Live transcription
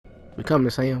We coming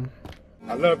to Sam.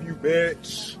 I love you,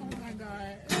 bitch. Oh my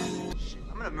god.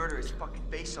 I'm gonna murder his fucking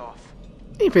face off.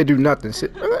 He ain't finna do nothing.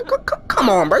 Come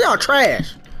on, bro. Y'all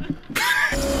trash. Oh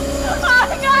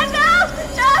my god, no!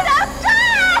 No,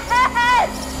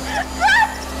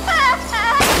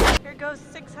 no, Here goes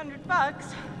 600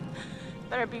 bucks.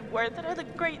 Better be worth it. I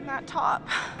look great in that top.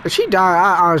 If she died,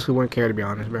 I honestly wouldn't care, to be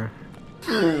honest, bro.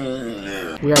 We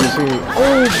haven't seen.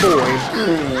 Oh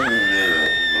boy.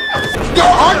 Yo,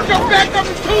 arch your back up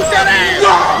and shoot that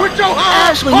ass with your eyes.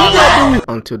 Ashley, you got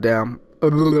to until down.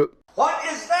 What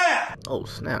is that? Oh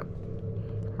snap!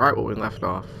 Right where we left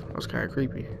off. That was kind of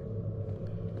creepy.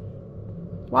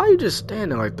 Why are you just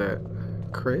standing like that,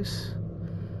 Chris?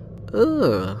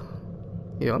 Ugh.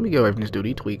 Yeah, let me get away from this dude.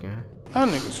 He tweaking. That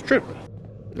nigga's tripping.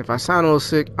 If I sound a little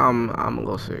sick, I'm a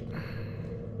little sick.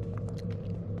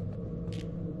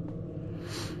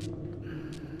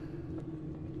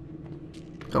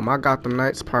 So my Gotham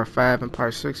Knights Part 5 and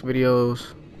Part 6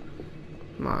 videos,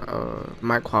 my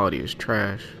mic quality is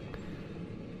trash.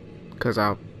 Cause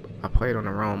I played on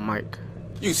the wrong mic.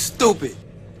 You stupid.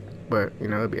 But you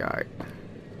know, it'll be alright.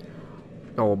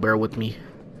 Oh, bear with me.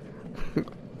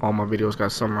 All my videos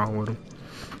got something wrong with them.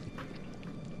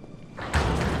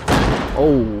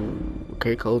 Oh,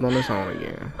 okay, closed on its own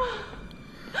again.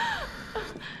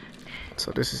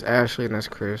 So this is Ashley and that's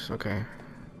Chris. Okay,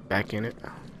 back in it.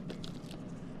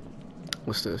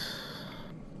 What's this?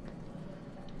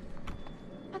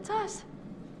 That's us.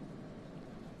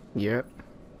 Yep.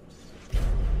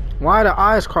 Why the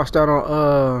eyes crossed out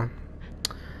on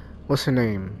what's her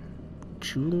name?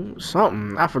 June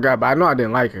something. I forgot, but I know I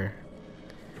didn't like her.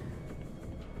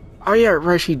 Oh yeah,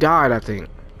 right, she died, I think.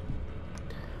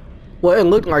 Well, it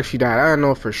looked like she died. I don't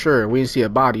know for sure. We didn't see a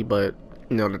body, but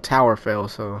you know the tower fell,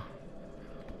 so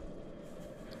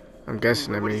I'm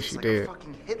guessing that means she like did. A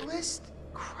fucking hit list?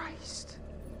 Christ.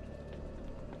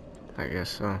 I guess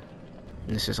so.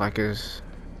 This is like his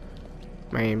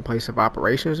main place of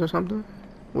operations or something.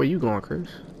 Where you going, Chris?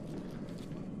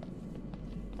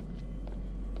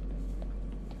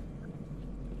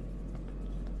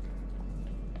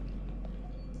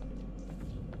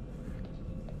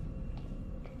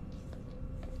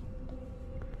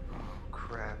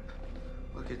 Crap.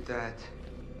 Look at that.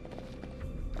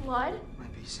 Blood?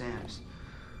 Might be Sam's.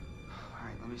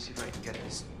 Alright, let me see if I can get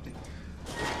this thing.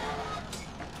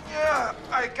 Yeah,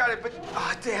 I got it, but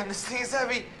damn, this thing is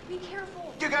heavy. Be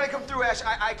careful. You gotta come through, Ash.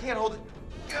 I can't hold it.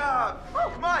 Oh,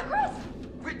 come on. Chris!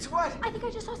 Wait, what? I think I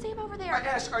just saw Sam over there.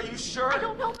 Ash, are you sure? I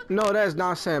don't know, but No, that is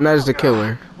not Sam. That is the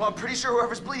killer. Well, I'm pretty sure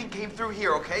whoever's bleeding came through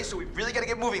here, okay? So we really gotta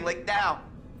get moving, like now.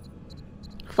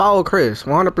 Follow Chris.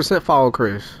 100% follow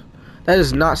Chris. That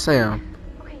is not Sam.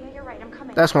 okay, yeah, you're right. I'm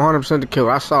coming. That's 100% the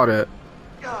killer. I saw that.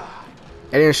 Ah,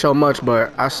 It didn't show much,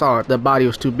 but I saw it. The body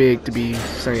was too big to be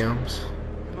Sam's.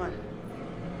 come on.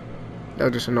 That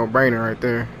was just a no-brainer right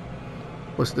there.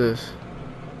 What's this?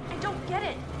 I don't get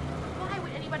it. Why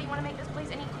would anybody want to make this place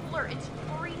any cooler? It's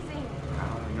freezing. I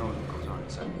don't know what goes on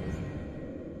inside.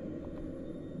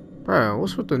 Bro,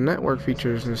 what's with the network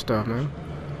features and stuff, man?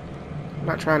 I'm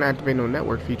not trying to activate no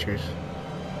network features.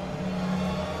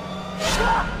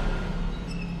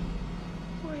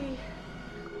 Wait,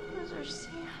 those are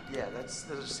Sam. Yeah, those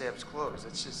are Sam's clothes.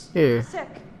 That's just Yeah. Sick.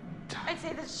 I'd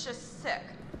say this is just sick.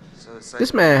 so it's like.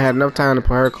 This man had enough time to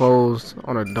put her clothes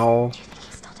on a doll. Do you think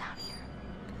he's still down here?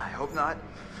 I hope not.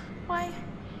 Why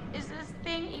is this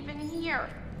thing even here?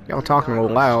 Y'all talking a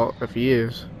little loud if he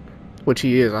is. Which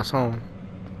he is, I saw him.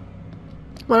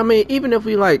 But I mean, even if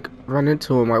we like run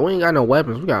into him, like we ain't got no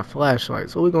weapons, we got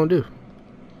flashlights. What we gonna do?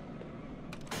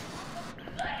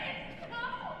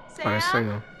 Alright, Sam?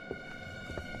 Sam.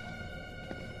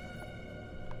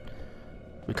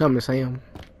 We coming to Sam.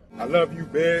 I love you,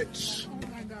 bitch. Oh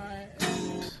my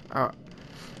god.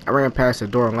 I ran past the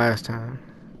door last time.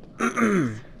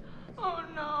 Oh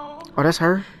no. Oh, that's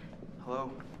her?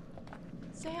 Hello?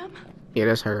 Sam? Yeah,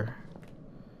 that's her.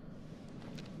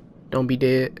 Don't be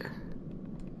dead.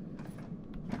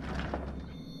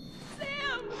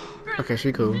 Sam! Okay,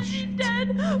 she cool. Is she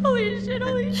dead? Holy shit,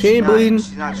 holy shit. She ain't bleeding.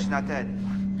 She's not dead.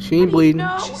 She ain't bleeding.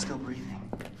 No. She's still breathing.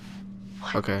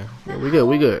 Okay, yeah, we good,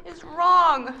 we good. What is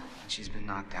wrong? She's been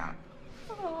knocked out.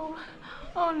 Oh.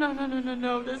 Oh no, no, no, no,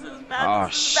 no. This is bad. Oh,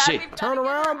 this is bad. shit. We've gotta Turn get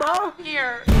around, her bro. out of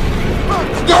here.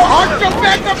 Yo, arch your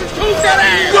back up and shoot that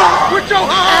ass with your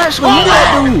eyes. Ashley, you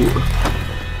that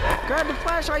dude. Grab the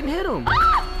flashlight and hit him.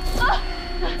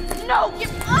 No, get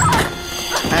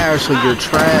up! Ashley, you're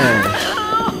trash.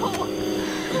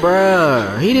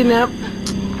 Bruh, he didn't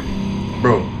have...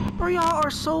 Bro. Bro, y'all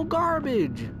are so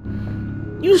garbage.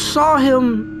 You saw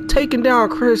him taking down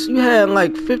Chris, you had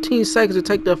like 15 seconds to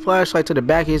take the flashlight to the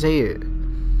back of his head.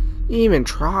 You didn't even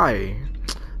try.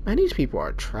 Man, these people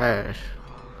are trash.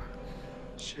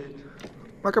 Shit.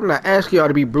 Like, I'm not asking y'all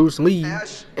to be Bruce Lee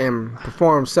Ash. and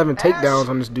perform 7 takedowns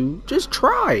on this dude. Just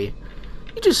try.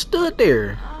 You just stood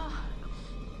there.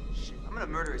 Shit, I'm gonna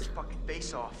murder his fucking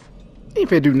face off. He ain't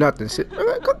finna do nothing.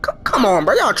 Come on,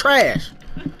 bro. Y'all trash.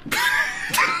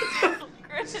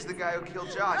 This is the guy who killed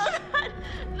Josh.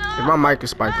 No. If my mic is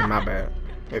spiking, my bad.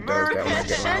 It does that when I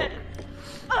get loud.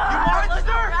 You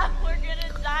monster! We're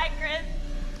gonna die, Chris.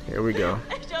 Here we go.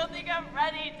 I don't think I'm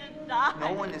ready to die.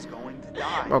 No one is going to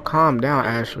die. Oh, calm down,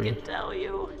 I Ashley. can tell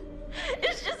you.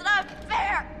 It's just not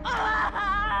fair.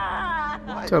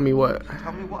 What? Tell me what.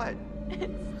 Tell me what?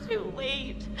 It's too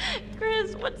late.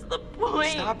 Chris, what's the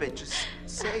point? Stop it. Just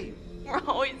say. We're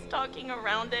always talking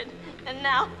around it. And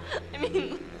now, I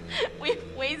mean, we've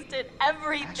wasted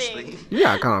everything. Ashley. You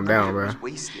gotta calm down, It bro. was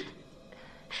wasted.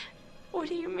 What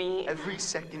do you mean? Every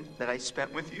second that I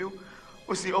spent with you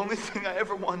was the only thing I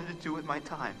ever wanted to do with my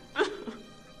time.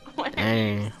 What are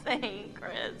Dang. you saying,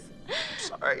 Chris?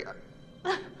 Sorry.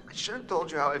 I should have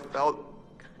told you how I felt.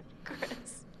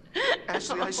 Chris.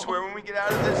 Ashley, I swear when we get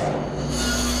out of this.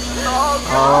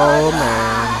 Oh,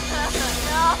 man.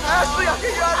 Ashley, I'll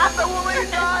get you out of this. I won't let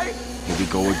you die. Here we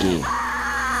go again.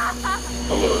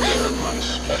 Hello there, my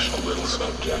special little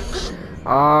subjects.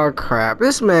 Oh, crap.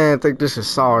 This man think this is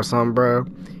Saw or something, bro.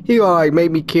 He gonna, like,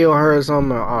 make me kill her or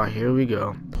something. Oh, here we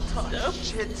go. So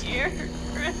Shit. scared,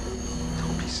 Chris.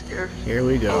 Don't be scared. Here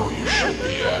we go. Oh, you should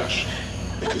be, Ash.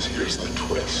 Because here's the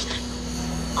twist.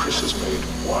 Chris has made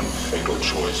one fatal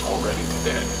choice already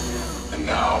today. And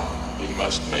now, he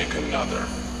must make another.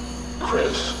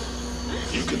 Chris,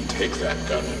 you can take that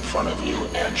gun in front of you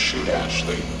and shoot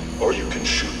Ashley, or you can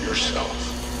shoot yourself.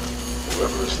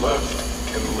 Whoever is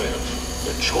left can live.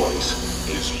 The choice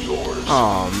is yours.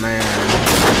 Oh, man.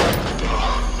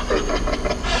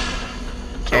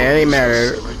 Hey, I ain't mad at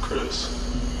it. Silly Chris.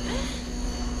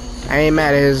 I ain't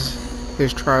mad at his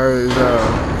try, his,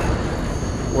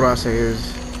 what do I say, his,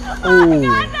 ooh,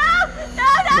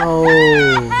 no,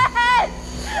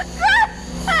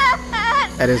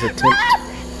 at his attempt.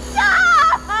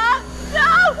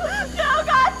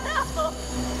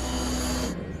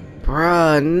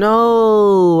 Bruh,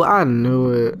 no, I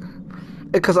knew it.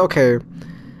 Because, okay,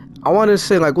 I wanted to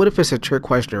say, like, what if it's a trick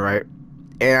question, right?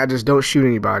 And I just don't shoot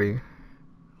anybody.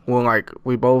 Well, like,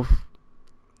 we both,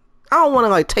 I don't want to,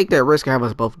 like, take that risk and have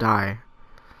us both die.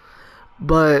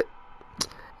 But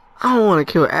I don't want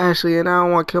to kill Ashley, and I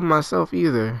don't want to kill myself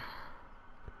either.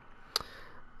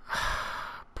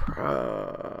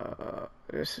 Bruh,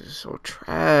 this is so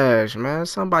trash, man.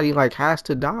 Somebody, like, has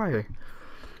to die.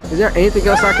 Is there anything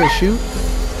else I can shoot?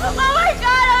 Oh my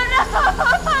god,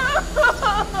 oh no!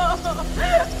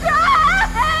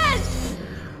 Chris!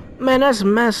 Man, that's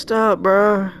messed up,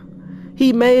 bruh.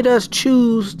 He made us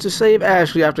choose to save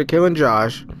Ashley after killing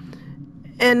Josh.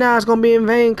 And now it's gonna be in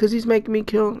vain because he's making me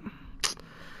kill.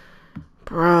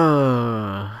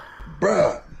 Bruh.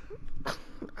 Bruh.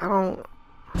 I don't. No!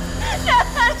 Oh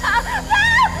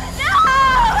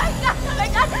my god, oh my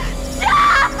god! No!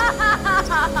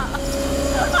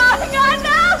 Oh my god,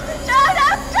 no! No, no,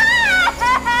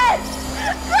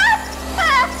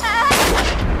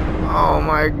 Oh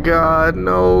my god,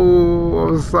 no.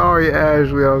 I'm sorry,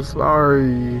 Ashley. I'm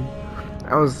sorry.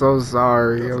 I'm so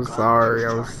sorry. I'm sorry.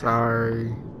 I'm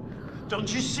sorry. Don't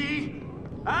you see?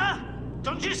 Huh?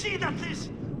 Don't you see that this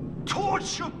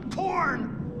torture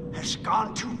porn has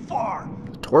gone too far?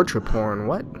 Torture porn,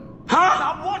 what?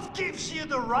 Now what gives you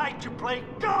the right to play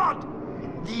God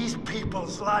in these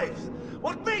people's lives?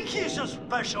 What makes you so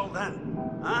special then?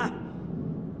 Huh?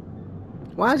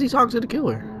 Why is he talking to the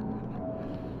killer?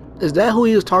 Is that who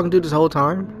he was talking to this whole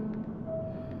time?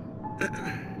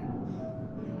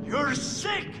 You're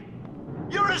sick!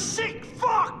 You're a sick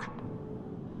fuck!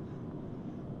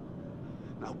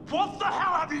 Now what the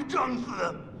hell have you done for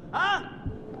them? Huh?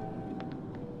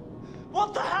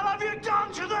 What the hell have you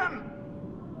done to them?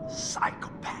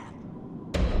 Psychopath.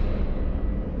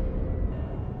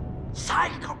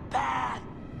 Psychopath!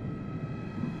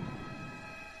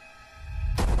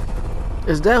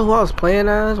 Is that who I was playing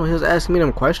as when he was asking me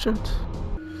them questions?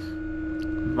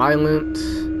 Violent.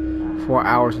 4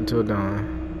 hours until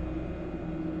dawn.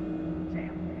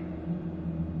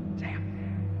 Sam,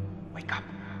 wake up.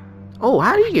 Oh,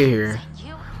 how did you get here?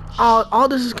 You? All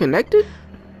this is connected?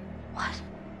 What?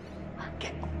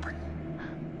 Get over it.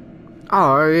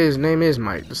 Oh, his name is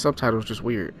Mike. The subtitle's just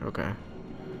weird. Okay.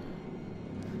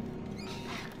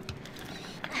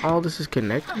 All this is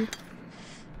connected?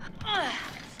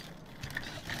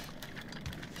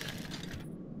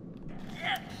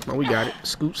 Oh, we got it.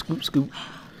 Scoop, scoop, scoop.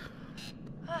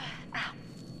 Ow.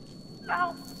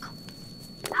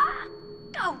 Ah.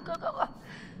 Go, go, go, go.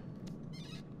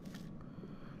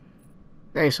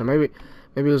 Dang, so maybe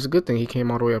it was a good thing he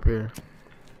came all the way up here.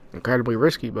 Incredibly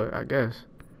risky, but I guess.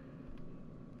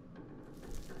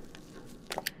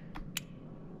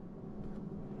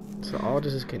 So all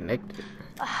this is connected.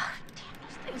 Oh, damn,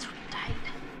 those things were tight.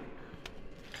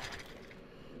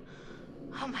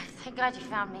 Oh my, thank God you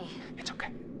found me. It's okay.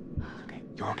 Okay,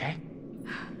 you're okay?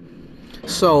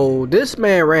 So this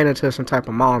man ran into some type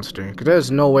of monster. Because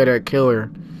there's no way that killer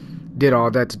did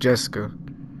all that to Jessica.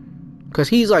 Because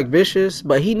he's like vicious,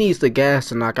 but he needs the gas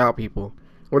to knock out people.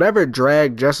 Whatever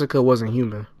dragged Jessica wasn't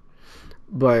human.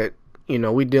 But, you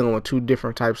know, we dealing with two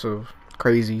different types of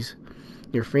crazies.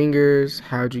 Your fingers,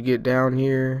 how'd you get down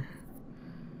here?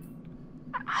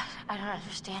 I don't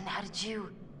understand. How did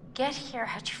you get here?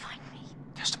 How'd you find me?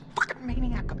 There's a fucking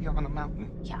maniac up here on the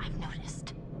mountain. Yeah, I've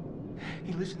noticed.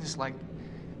 He lives in this, like,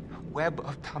 web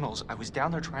of tunnels. I was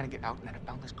down there trying to get out, and then I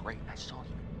found this grate, and I saw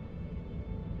you.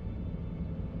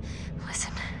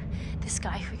 Listen, this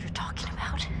guy who you're talking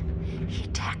about, he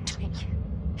attacked me.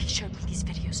 He showed me these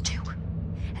videos too.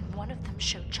 And one of them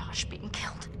showed Josh being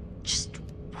killed. Just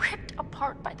ripped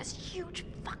apart by this huge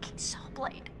fucking saw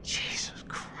blade. Jesus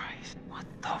Christ. What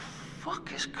the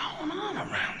fuck is going on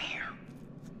around here?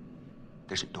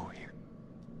 There's a door here.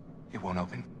 It won't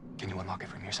open. Can you unlock it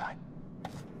from your side?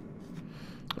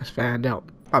 Let's find out.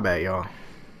 My bad, y'all.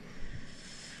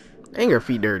 Ain't her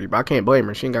feet dirty, but I can't blame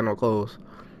her. She ain't got no clothes.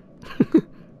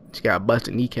 She got a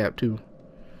busted kneecap too.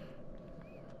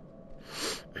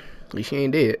 At least she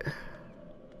ain't dead.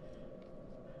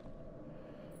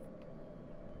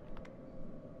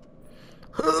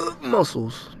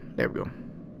 Muscles. There we go.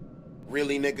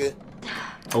 Really, nigga?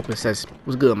 Open sesame.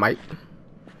 What's good, Mike?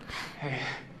 Hey.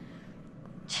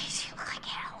 Jeez, you look like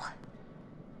hell.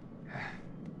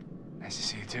 Nice to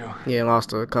see you too. Yeah,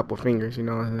 lost a couple fingers, you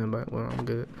know what I'm saying? But, well, I'm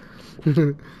good.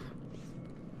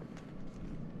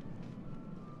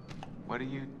 What are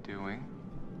you doing?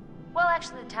 Well,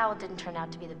 actually, the towel didn't turn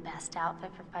out to be the best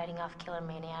outfit for fighting off killer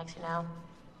maniacs, you know?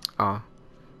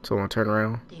 So I want to turn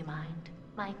around? Do you mind,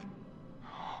 Mike?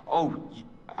 Oh,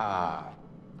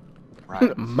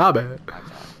 right. My bad. My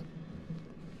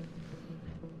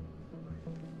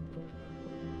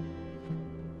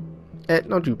bad.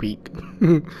 Don't you peek.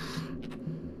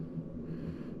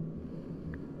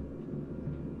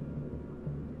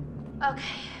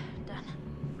 Okay, done.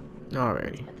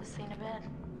 Alrighty. Put this thing to bed.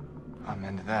 I'm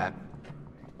into that.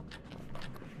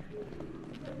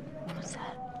 What's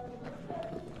that?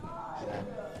 Is that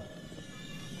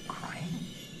crying?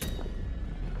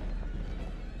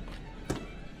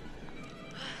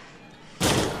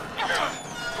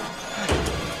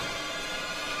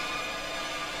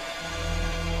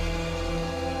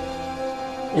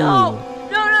 No!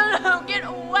 No, no, no! Get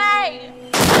away!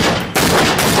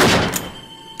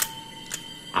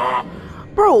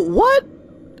 Bro, what?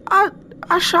 I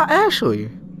shot Ashley.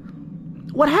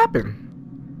 What happened?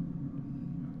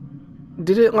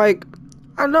 Did it like?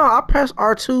 I know I pressed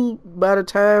R2 by the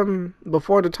time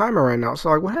before the timer ran out. So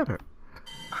like, what happened?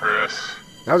 Chris.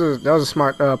 That was a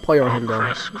smart play on him though,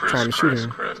 Chris, trying to shoot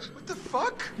him. Chris. What the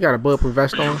fuck? You got a bulletproof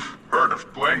vest on. Heard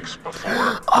of blanks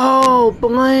before? Oh,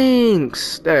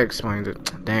 blanks. That explains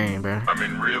it. Dang, bro. I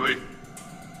mean, really?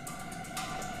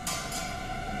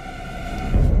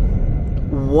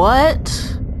 What?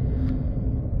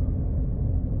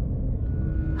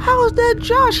 How is that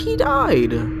Josh? He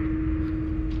died.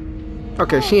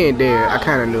 Okay, she ain't dead. I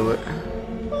kind of knew it.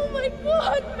 Oh my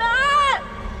God, Matt!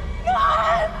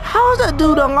 Matt! How is that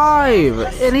dude alive?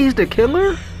 And he's the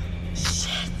killer?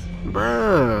 Shit!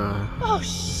 Bruh. Oh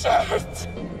shit!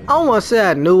 I almost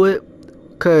said I knew it,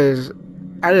 cause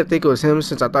I didn't think it was him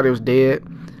since I thought he was dead.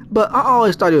 But I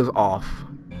always thought he was off.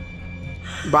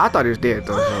 But I thought he was dead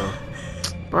though. So.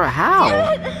 Bruh, how?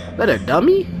 That a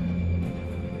dummy?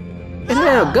 It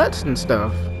had guts and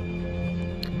stuff.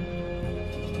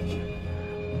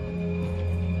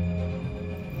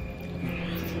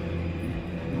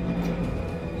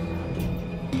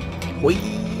 Wait.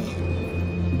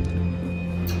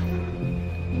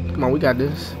 Come on, we got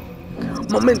this.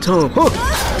 Momentum. Huh.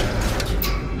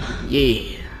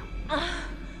 Yeah.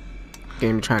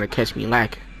 Game trying to catch me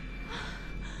lacking.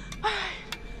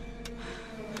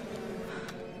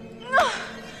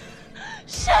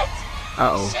 Shit!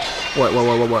 Uh-oh. What?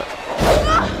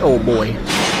 Oh, boy.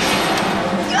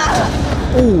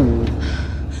 Ooh.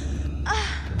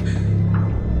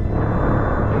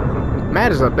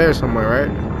 Matt is up there somewhere,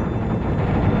 right?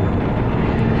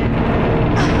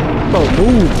 Oh,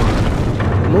 move.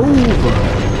 Move.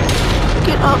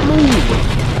 Get up, move.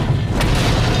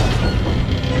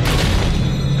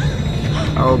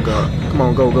 Oh god. Come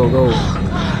on, go, go, go.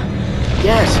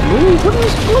 Yes, move. What are you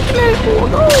looking at it for?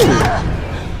 Go.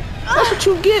 That's what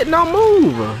you get. Now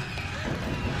move.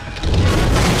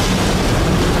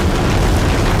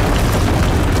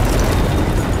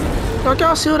 Like,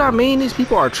 y'all see what I mean? These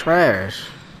people are trash.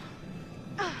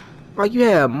 Like, you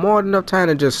have more than enough time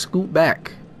to just scoot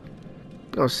back.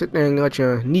 You know, sit there and let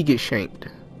your knee get shanked.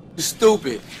 You're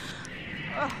stupid.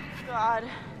 Oh, God.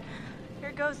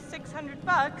 Here goes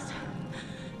 $600.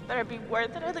 Better be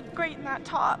worth it or the grate in that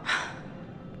top.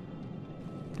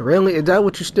 Really? Is that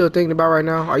what you're still thinking about right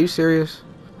now? Are you serious?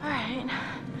 Alright.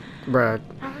 Bruh.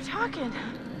 Now we're talking.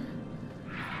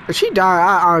 If she died,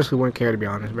 I honestly wouldn't care, to be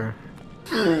honest, bruh.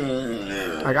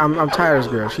 Like, I'm tired of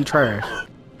this girl. She trash.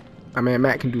 I mean,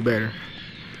 Matt can do better.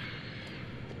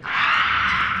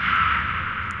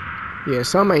 Yeah,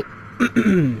 some ain't...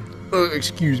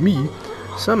 excuse me.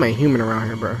 Some ain't human around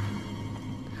here, bro.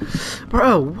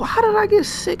 Bro, why did I get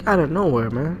sick out of nowhere,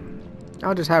 man? I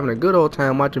was just having a good old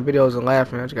time watching videos and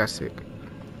laughing. I just got sick.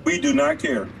 We do not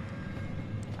care.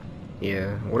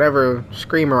 Yeah, whatever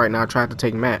screamer right now tried to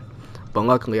take Matt. But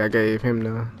luckily, I gave him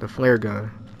the flare gun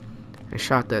and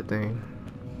shot that thing.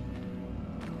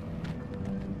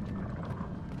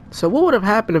 So what would have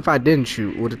happened if I didn't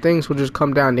shoot? Would the things would just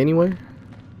come down anyway?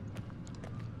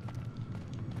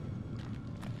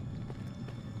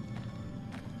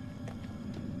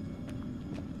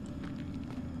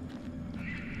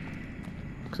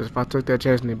 Because if I took that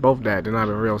chance and they both died, then I'd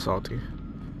been real salty.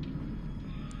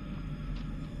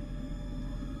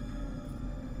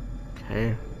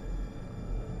 Okay.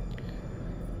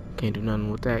 Can't do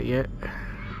nothing with that yet.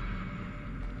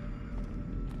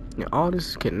 Yeah, all this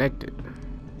is connected.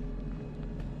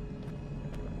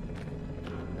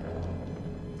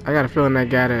 I got a feeling that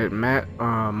guy that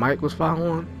Mike was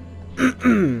following.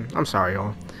 I'm sorry,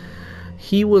 y'all.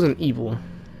 He wasn't evil,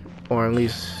 or at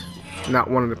least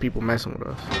not one of the people messing with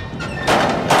us.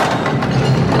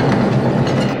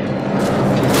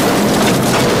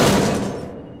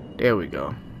 There we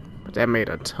go. But that made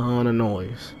a ton of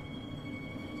noise.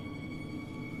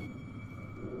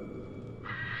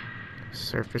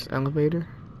 Surface elevator.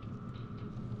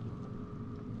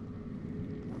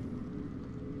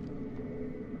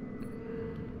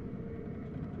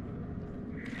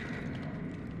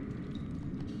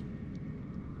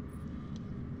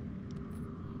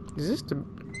 Is this the...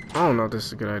 I don't know if this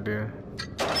is a good idea.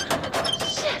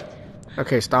 Shit!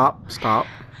 Okay, stop. Stop.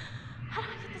 How do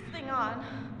I get this thing on?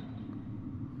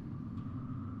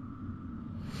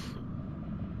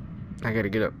 I gotta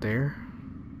get up there.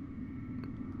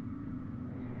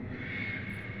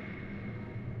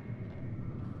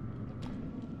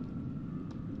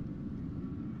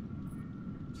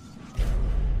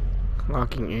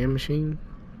 Locking in machine.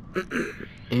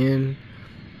 In.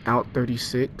 Out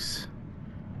 36.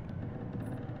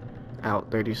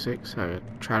 Out 36. I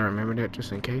try to remember that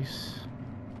just in case.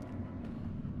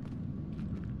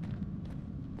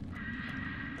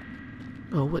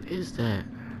 Oh, what is that?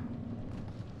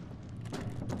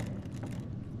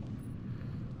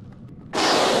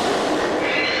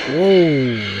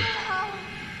 Whoa.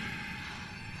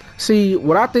 See,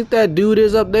 what I think that dude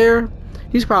is up there,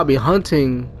 he's probably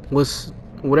hunting with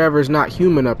whatever's not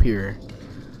human up here.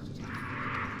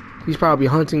 He's probably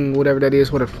hunting whatever that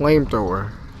is with a flamethrower.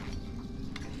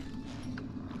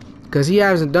 Cause he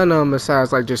hasn't done nothing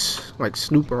besides like just like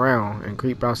snoop around and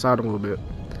creep outside a little bit.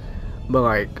 But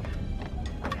like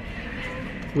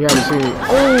we haven't seen.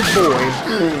 Oh boy!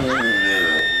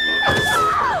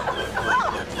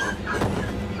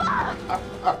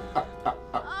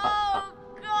 Oh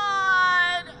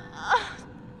God!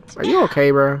 Are you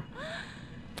okay, bro?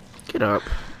 Get up.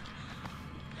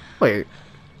 Wait,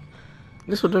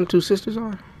 this what them two sisters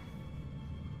are?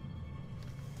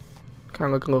 Kind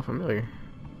of look a little familiar.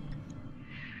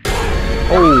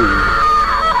 Oh,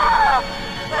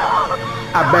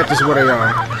 I bet this is what they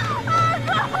are.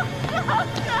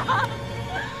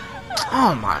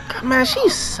 Oh my god, man, she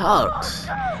sucks.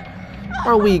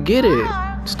 Bro, we get it.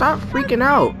 Stop freaking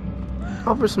out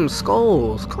over some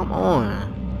skulls. Come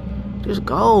on, just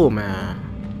go, man.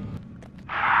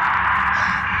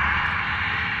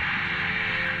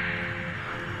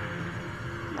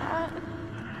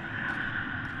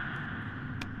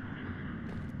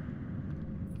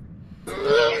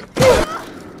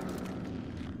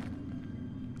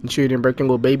 You sure you didn't break them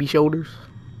little baby shoulders?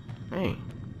 Hey.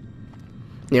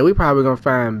 Yeah, we probably gonna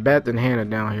find Beth and Hannah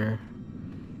down here.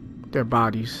 Their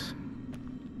bodies.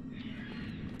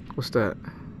 What's that?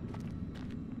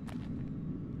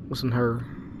 What's in her?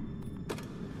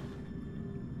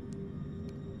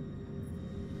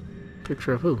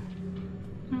 Picture of who?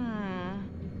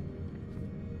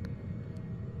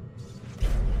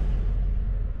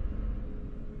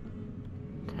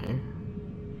 Okay.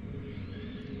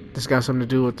 This got something to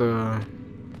do with the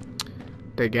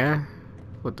guy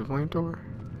with the flamethrower?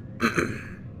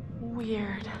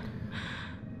 Weird.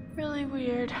 Really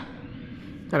weird.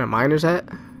 Is that a miner's hat?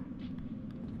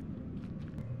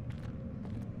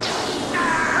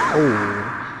 Oh.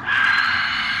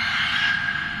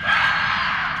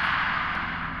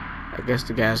 I guess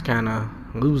the guy's kind of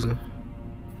losing.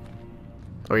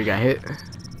 Or he got hit.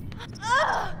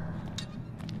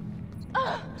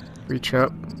 Reach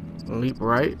up. Leap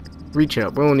right. Reach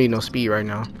up. We don't need no speed right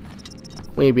now.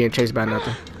 We ain't being chased by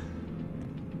nothing.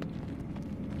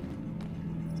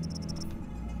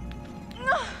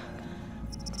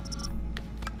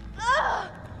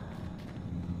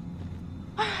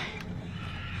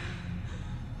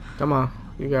 Come on.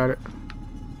 You got it.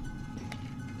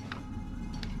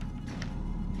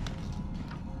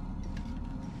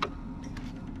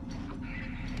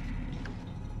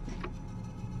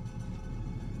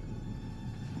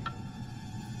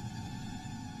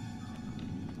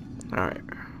 Alright.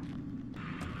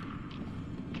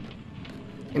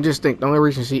 And just think, the only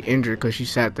reason she injured because she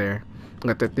sat there.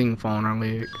 Let that thing fall on her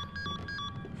leg.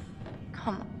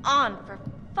 Come on, for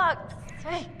fuck's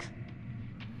sake.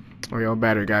 Oh, your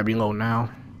battery gotta be low now.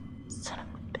 Son of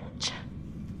a bitch.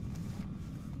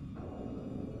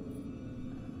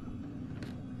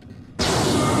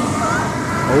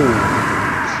 Oh.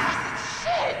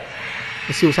 Shit.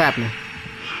 Let's see what's happening.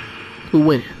 Who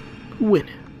win? Who win?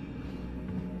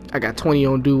 I got 20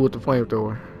 on dude with the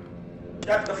flamethrower.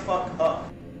 Shut the fuck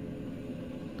up.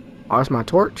 Oh, that's my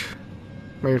torch.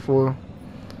 Made full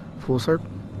circle.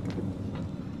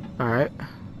 Alright.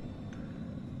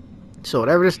 So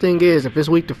whatever this thing is, if it's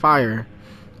weak to fire,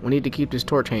 we need to keep this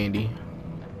torch handy.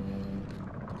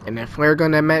 And that flare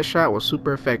gun that Matt shot was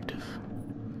super effective.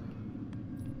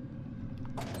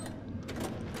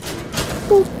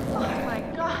 Boop. Oh my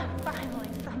god, finally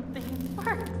something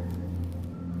works.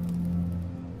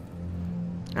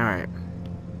 Alright.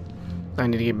 I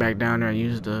need to get back down there and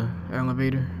use the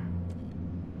elevator.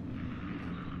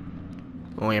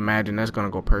 Only imagine that's gonna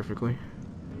go perfectly.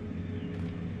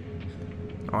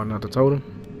 Oh, another totem.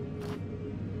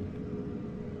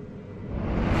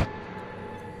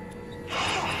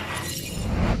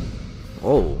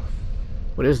 Whoa.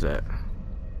 What is that?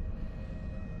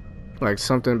 Like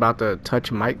something about to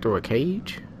touch Mike through a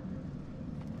cage?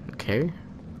 Okay.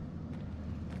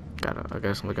 Gotta, I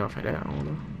guess, look out for that. I don't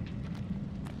know.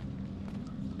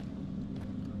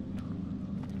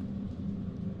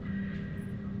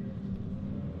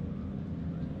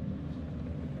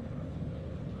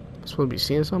 Supposed to be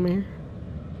seeing something here?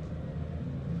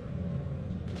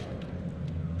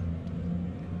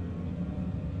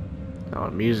 Oh,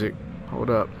 music. Hold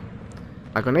up.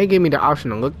 Like when they give me the option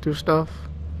to look through stuff,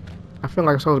 I feel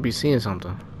like I'm supposed to be seeing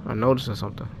something or noticing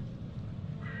something.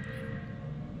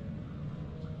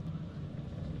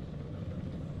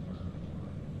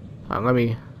 Let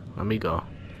me go.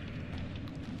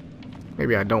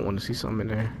 Maybe I don't want to see something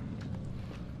in there.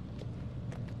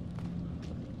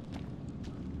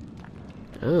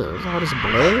 Ugh, is all this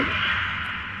blood?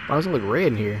 Why does it look red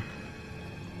in here?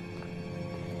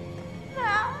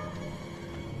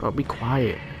 Bro, be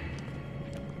quiet.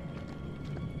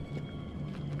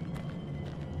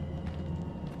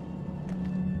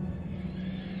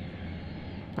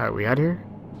 Alright, we out here?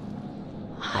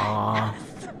 Aww.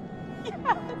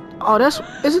 Oh,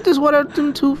 isn't this what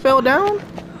them two fell down?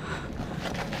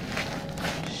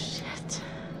 Shit.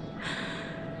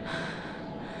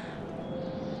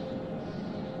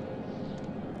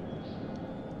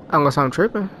 Unless I'm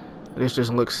tripping. This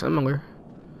just looks similar.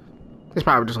 This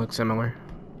probably just looks similar.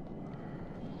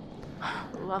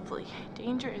 Lovely.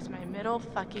 Danger is my middle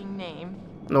fucking name.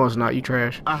 No, it's not. You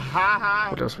trash.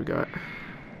 What else we got?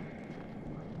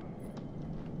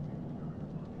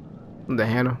 The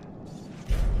Hannah.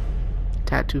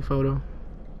 Tattoo photo.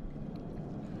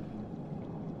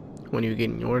 When you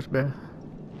getting yours, Beth?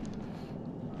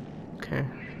 Okay.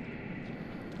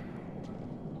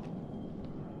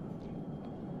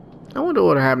 I wonder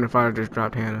what would happen if I just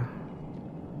dropped Hannah.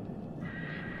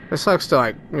 It sucks to,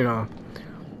 like, you know,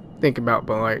 think about,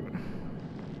 but like,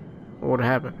 what would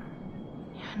have happened?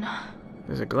 Hannah.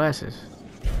 There's the glasses.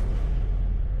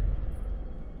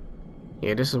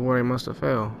 Yeah, this is where they must have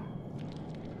fell.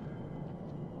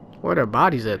 Where are their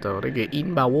bodies at, though? They get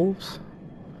eaten by wolves?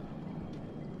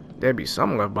 There'd be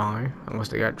some left behind, unless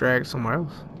they got dragged somewhere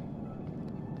else.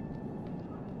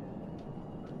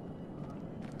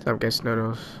 So I'm guessing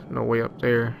there's no way up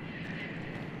there.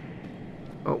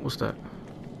 Oh, what's that?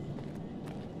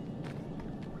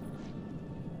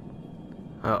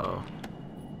 Uh-oh.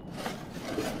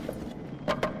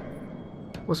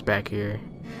 What's back here?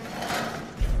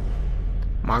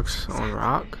 Marks on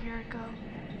rock? A year ago.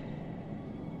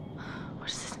 What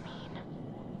does this mean?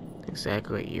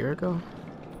 Exactly a year ago?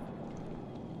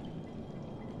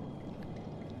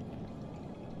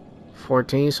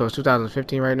 14, so it's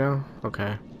 2015 right now?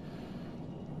 Okay.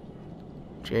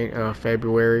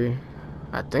 February,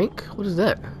 I think. What is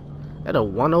that? That a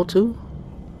 102?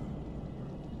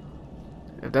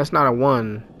 If that's not a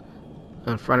 1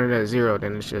 in front of that 0,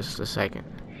 then it's just a second.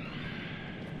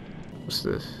 What's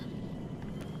this?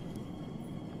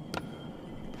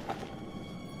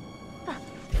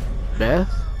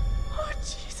 Beth? Oh,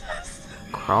 Jesus.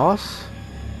 Cross?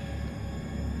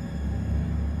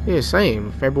 Yeah,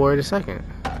 same. February the 2nd.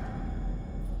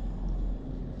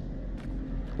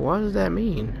 What does that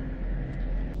mean?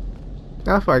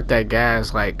 I feel like that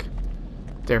guy's like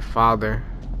their father.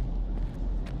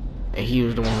 And he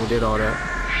was the one who did all that.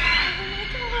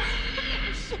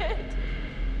 Shit.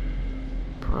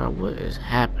 Bro, what is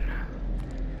happening?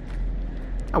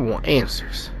 I want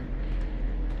answers.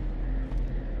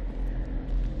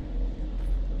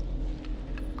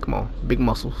 Come on, big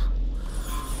muscles.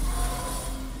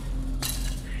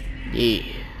 Yeah.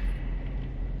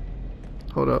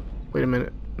 Hold up. Wait a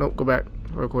minute. Nope, go back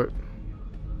real quick.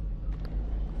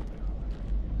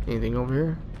 Anything over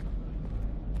here?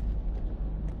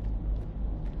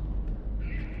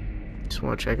 Just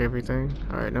want to check everything.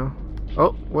 Alright, no.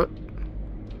 Oh, what?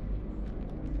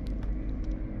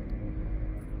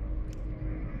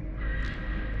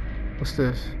 What's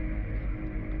this?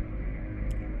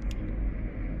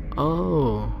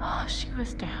 Oh. Oh, she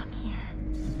was down here.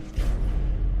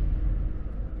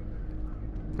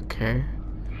 Okay.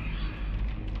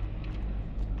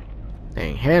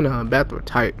 Dang, Hannah and Beth were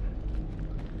tight.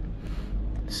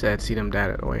 Sad to see them die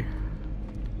that way.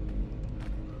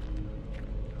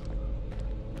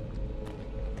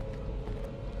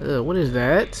 What is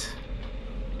that?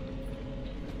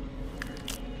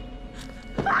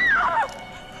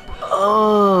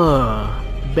 Oh,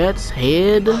 Beth's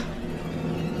head. Oh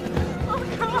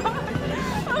God!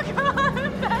 Oh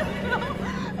God! Beth, no!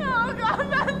 Oh God,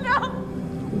 Beth, no!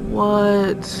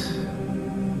 What?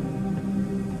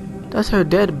 That's her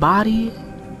dead body?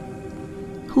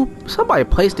 Who? Somebody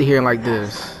placed it here like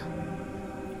this.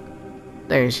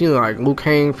 Dang, she look like Liu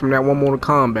Kang from that one Mortal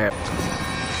Kombat.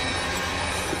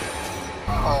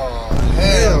 Oh,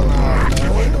 hell no, man.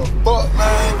 What the fuck,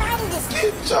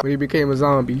 man? When he became a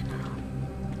zombie.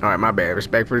 Alright, my bad.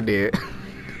 Respect for the dead.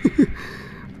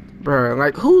 Bruh,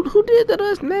 like, who did that?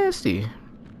 That's nasty.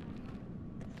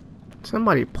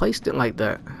 Somebody placed it like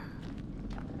that.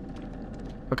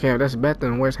 Okay, if that's Beth,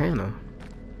 then where's Hannah?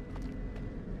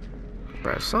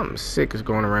 Bruh, something sick is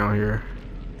going around here.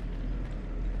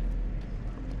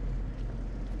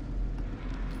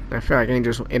 I feel like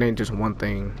it ain't just one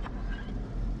thing.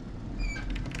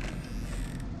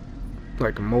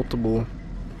 Like multiple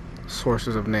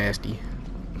sources of nasty.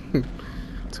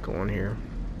 Let's go on here.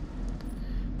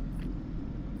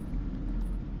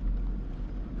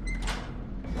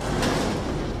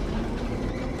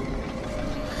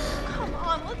 Come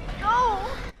on, let's go.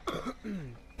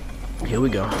 Here we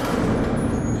go.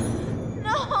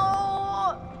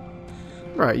 No.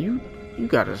 Right, you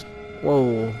gotta.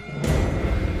 Whoa.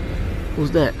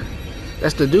 Who's that?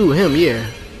 That's the dude. Him, yeah.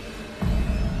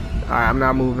 Alright, I'm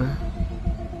not moving.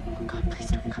 Oh God,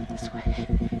 please don't come this way.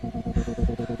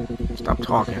 Stop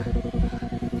talking.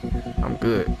 I'm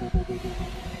good.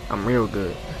 I'm real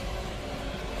good.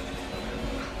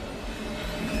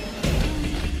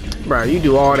 Bro, you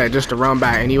do all that just to run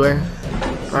by anyway?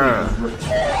 Bro.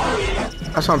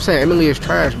 That's what I'm saying. Emily is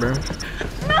trash, bro.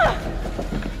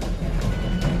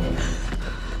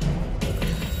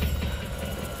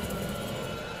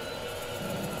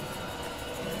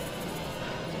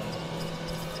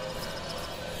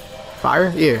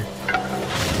 Fire? Yeah.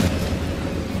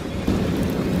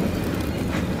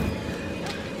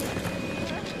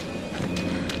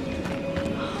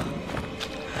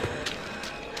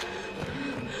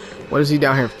 What is he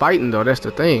down here fighting though? That's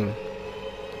the thing.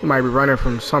 He might be running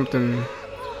from something.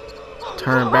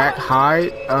 Turn back,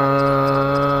 hide.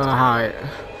 Hide.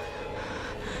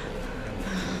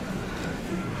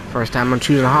 First time I'm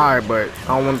choosing hide, but I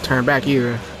don't want to turn back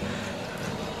either.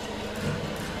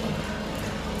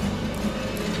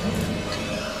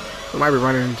 He might be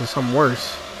running into something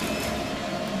worse.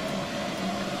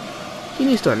 He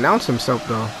needs to announce himself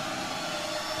though.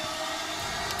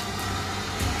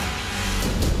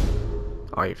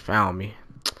 Oh, he found me.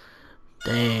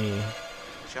 Dang.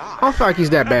 I don't feel like he's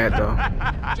that bad though.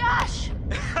 Josh!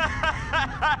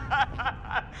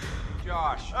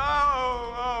 Josh.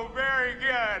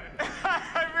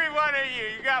 of you.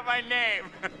 You got my name.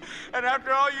 And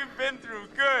after all you've been through,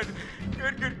 good.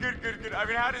 I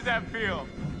mean, how does that feel?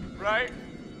 Right?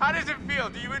 How does it feel?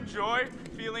 Do you enjoy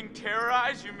feeling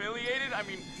terrorized, humiliated? I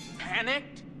mean,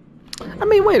 panicked? I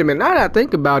mean, wait a minute. Now that I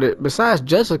think about it, besides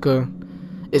Jessica,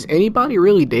 is anybody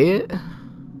really dead?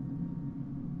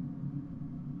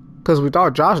 Because we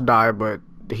thought Josh died, but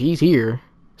he's here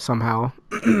somehow.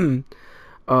 We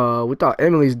thought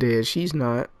Emily's dead. She's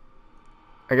not.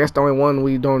 I guess the only one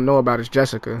we don't know about is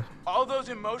Jessica. All those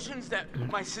emotions that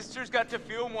my sisters got to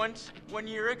feel 1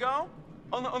 year ago?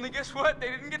 Only guess what? They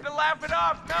didn't get to laugh it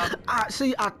off, no?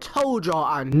 I told y'all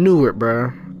I knew it,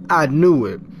 bruh. I knew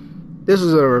it. This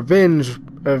was a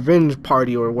revenge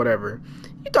party or whatever.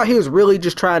 You thought he was really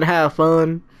just trying to have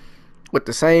fun with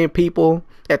the same people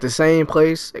at the same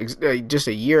place just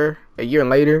a year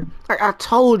later? Like, I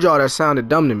told y'all that sounded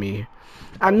dumb to me.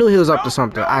 I knew he was up to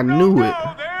something. I knew it.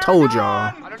 Told y'all.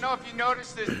 I don't know if you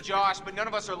noticed this, Josh, but none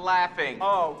of us are laughing.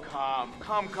 Oh,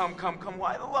 come.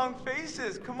 Why the long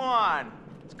faces? Come on.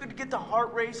 It's good to get the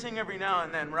heart racing every now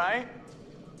and then, right?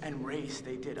 And race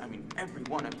they did. I mean, every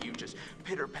one of you just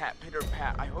pitter-pat.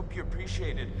 I hope you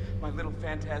appreciated my little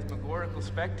phantasmagorical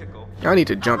spectacle. Y'all need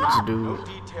to jump this dude. No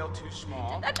detail too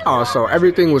small. Oh, so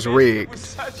everything was rigged. It was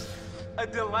such a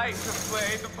delight to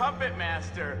play the puppet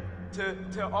master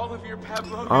to all of your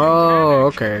Pavlovian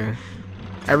Oh, panic. okay.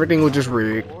 Everything was just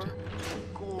rigged.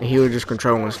 And he was just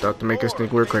controlling stuff to make us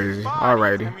think we're crazy.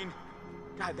 Alrighty. I mean,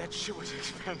 God, that shit was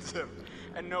expensive.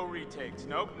 And no retakes.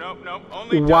 Nope.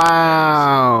 Only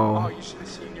Wow. oh, you should have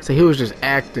seen your So he was just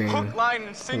acting. hook, line,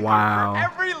 and sinker Wow. for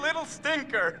every little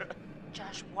stinker.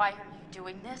 Josh, why are you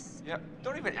doing this? Yeah,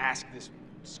 don't even ask this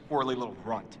squirrely little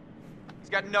runt. He's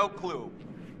got no clue.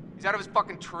 He's out of his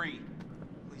fucking tree.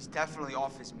 Well, he's definitely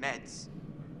off his meds.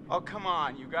 Oh, come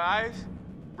on, you guys.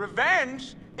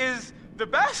 Revenge is the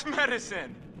best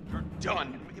medicine. You're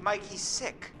done. Mike, he's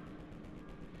sick.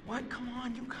 What? Come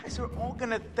on, you guys are all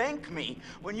gonna thank me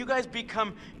when you guys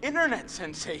become internet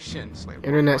sensations.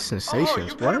 Internet Oh,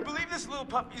 sensations? you better What? believe this little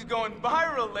puppy's going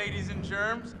viral, ladies and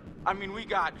germs. I mean, we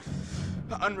got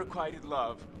unrequited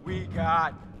love. We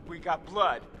got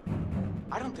blood.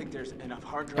 I don't think there's enough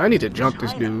hard drives I need to in jump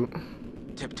this China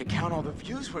dude. to count all the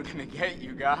views we're gonna get,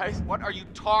 you guys. What are you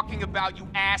talking about, you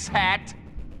asshat?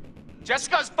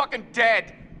 Jessica's fucking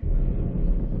dead.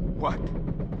 What?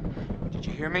 Did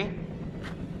you hear me?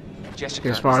 Jessica.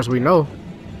 As far as we know.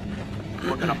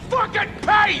 We're gonna fucking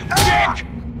pay you, dick!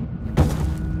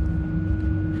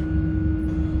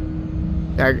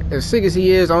 Like, as sick as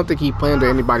he is, I don't think he planned on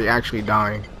anybody actually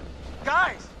dying.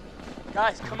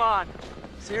 Guys, come on.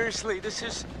 Seriously, this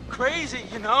is crazy,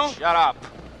 you know? Shut up.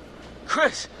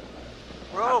 Chris,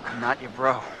 bro. I'm not your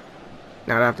bro.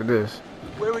 Not after this.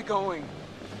 Where are we going?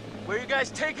 Where are you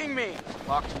guys taking me?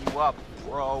 Locking you up,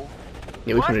 bro.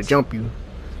 Yeah, we're gonna jump you. You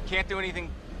can't do anything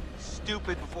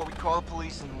stupid before we call the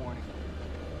police in the morning.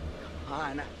 Come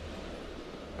on.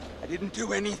 I didn't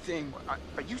do anything.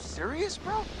 Are you serious,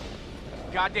 bro?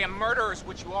 Goddamn murderer is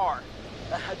what you are.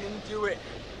 I didn't do it.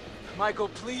 Michael,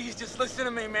 please, just listen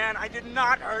to me, man. I did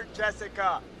not hurt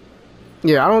Jessica.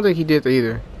 Yeah, I don't think he did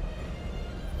either.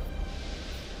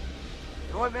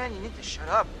 You know what, man? You need to shut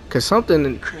up. Cause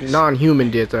something non-human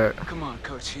did that. Come on,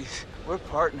 Coaches. We're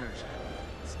partners.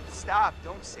 Stop.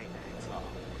 Don't say that. Oh,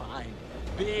 fine.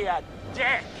 Be a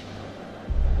dick.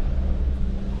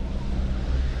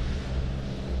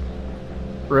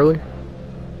 Really?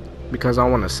 Because I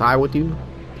want to side with you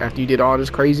after you did all this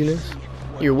craziness?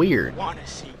 You're weird. Want to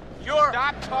see? You're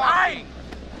stop talking.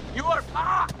 You are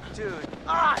dude.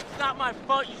 It's not my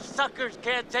fault. You suckers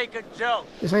can't take a joke.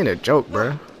 This ain't a joke,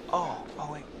 bruh. Oh,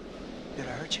 wait. Did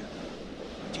I hurt you?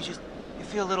 Did you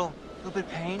feel a little bit of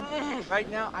pain? Right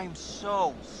now, I am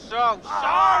so sorry.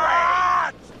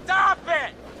 Stop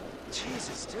it!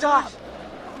 Jesus, dude. Stop!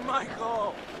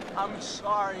 Michael, I'm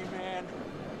sorry, man.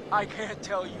 I can't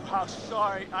tell you how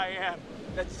sorry I am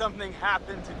that something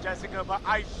happened to Jessica, but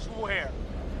I swear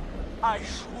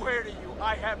to you,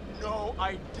 I have no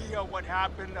idea what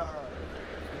happened to her.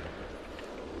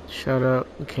 Shut up.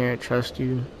 We can't trust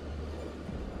you.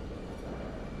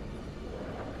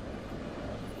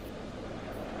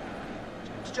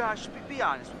 Josh, be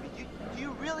honest with me. Do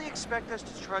you really expect us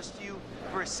to trust you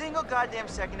for a single goddamn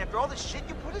second after all the shit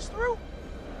you put us through?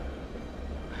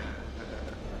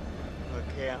 Well,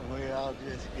 can't we all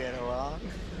just get along?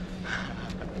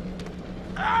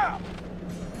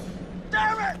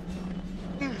 Damn it!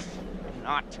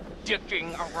 Not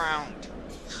dicking around.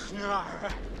 No.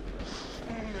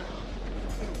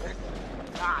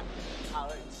 That's not how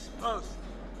it's supposed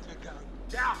to go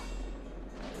down.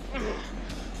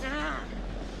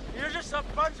 You're just a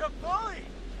bunch of bullies.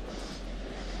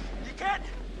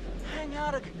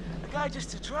 a guy just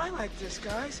to try like this,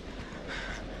 guys?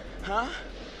 Huh?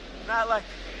 Not like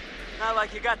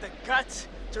you got the guts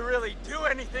to really do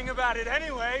anything about it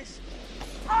anyways.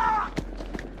 Ah!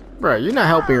 Bro, you're not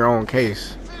helping your own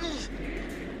case.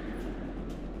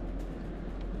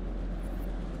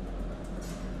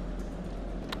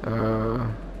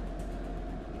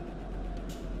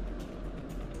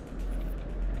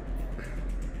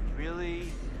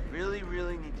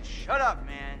 Really need to shut up,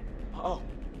 man. Oh.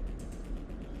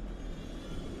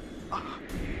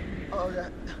 Oh,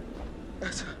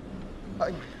 that's...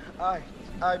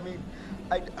 I mean,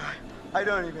 I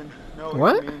don't even know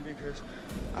what you mean because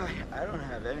I don't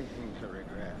have anything to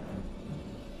regret.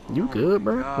 You good,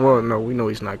 bro? Well, no, we know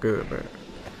he's not good, but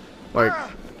like,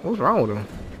 what's wrong with him?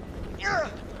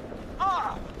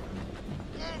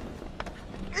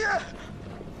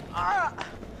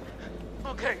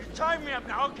 Okay, time me up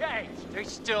now, okay? Stay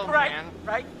still, man.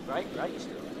 Right,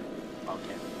 Still.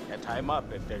 Okay, can tie him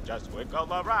up if they just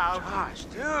wiggle around. Gosh,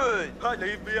 dude.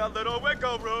 Leave me a little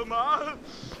wiggle room, huh?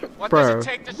 What Bro, does it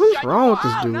take to what's shut wrong you with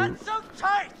this up? dude? Not so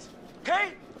tight,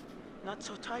 okay? Not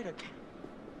so tight, okay?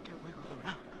 Can't wiggle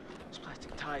around. Those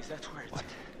plastic ties, that's where it's... What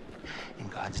in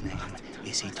God's name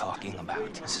is he talking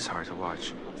about? This is hard to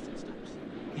watch.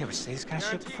 You ever say this kind of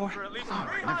shit before? Oh,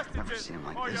 I've never seen him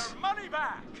like this. Money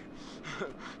back.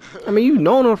 I mean, you've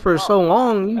known him for so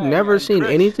long. You've never seen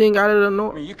anything out of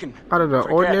the You can out of the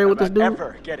ordinary with this dude.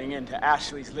 Ever getting into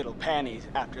Ashley's little panties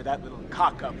after that little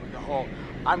cock up with the whole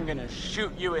 "I'm gonna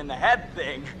shoot you in the head"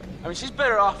 thing. I mean, she's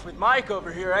better off with Mike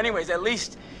over here, anyways. At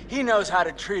least he knows how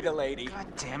to treat a lady. God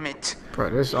damn it!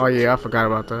 Bro, this. Oh yeah, I forgot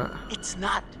about that. It's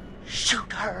not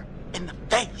shoot her in the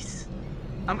face.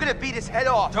 I'm gonna beat his head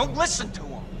off. Don't listen to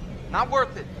him. Not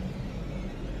worth it.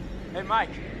 Hey, Mike.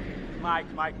 Mike.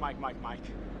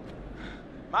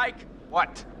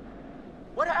 What?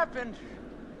 What happened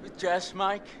with Jess,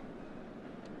 Mike?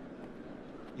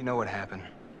 You know what happened.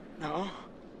 No,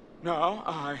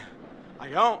 I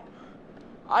don't.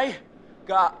 I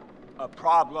got a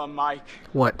problem, Mike.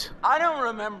 What? I don't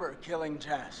remember killing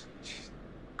Jess.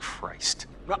 Christ.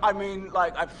 I mean,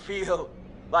 like, I feel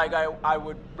like I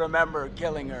would remember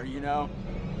killing her, you know?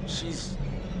 She's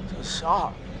so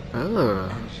soft.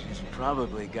 Ugh. And she's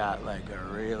probably got, like, a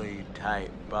really tight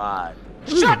bod.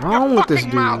 What's wrong with this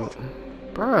dude?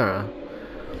 Bruh.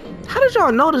 How did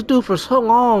y'all know this dude for so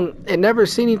long and never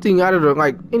see anything out of the,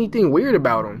 like, anything weird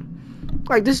about him?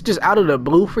 Like, this is just out of the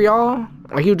blue for y'all?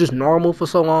 Like, he was just normal for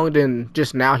so long, then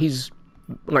just now he's,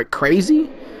 like, crazy?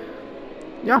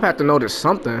 Y'all have to notice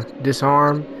something.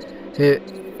 Disarm. Hit,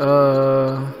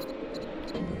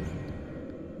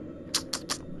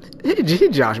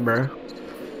 Hit Josh, bro.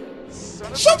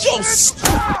 Shut your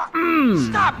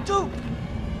Stop, dude!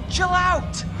 Chill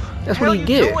out! That's what you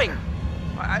get. Doing?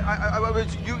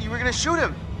 You were gonna shoot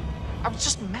him. I was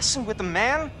just messing with him,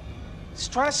 man.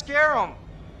 Just trying to scare him.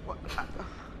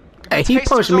 Hey, he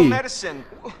punched me. Medicine.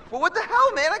 Well, what the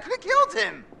hell, man? I could have killed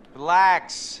him.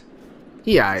 Relax.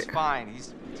 Yeah, He's fine. He'll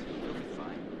be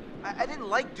fine. I didn't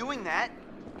like doing that.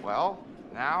 Well,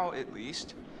 now at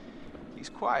least he's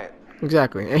quiet.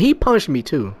 Exactly, and he punched me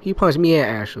too. He punched me and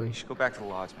Ashley. You should go back to the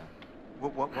lodge, man.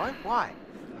 What? Why?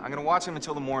 I'm gonna watch him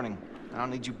until the morning. I don't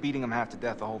need you beating him half to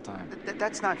death the whole time.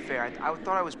 That's not fair. I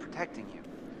thought I was protecting you.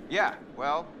 Yeah,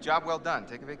 well, job well done.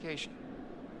 Take a vacation.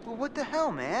 Well, what the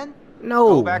hell, man? No.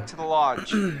 Go back to the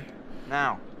lodge.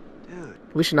 Now. Dude.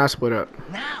 We should not split up.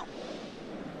 Now.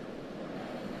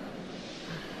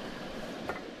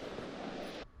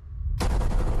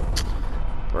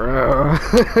 Bro.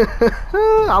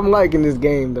 I'm liking this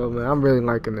game though, man. I'm really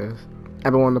liking this.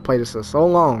 I've been wanting to play this for so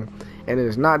long, and it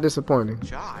is not disappointing.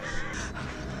 Josh.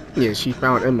 Yeah, she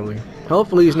found Emily.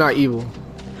 Hopefully he's not evil.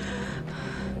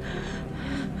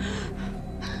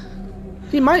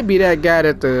 He might be that guy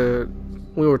that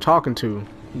we were talking to,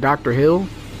 Dr. Hill.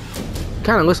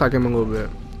 Kind of looks like him a little bit.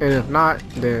 And if not,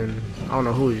 then I don't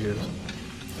know who he is.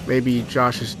 Maybe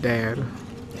Josh's dad.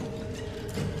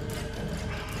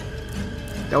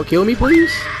 Don't kill me,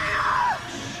 please.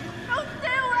 Don't do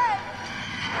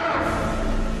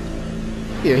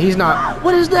it! Yeah, he's not.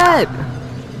 What is that?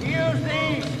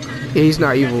 Yeah, he's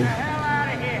not evil.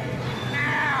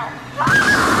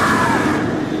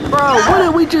 Bro, what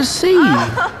did we just see?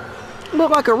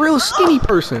 Look like a real skinny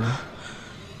person.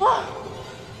 What?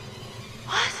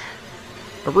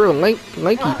 A real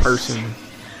lanky person.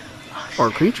 Or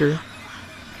creature.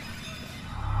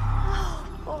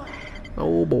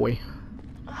 Oh boy.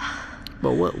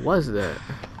 But what was that?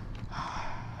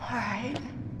 Alright.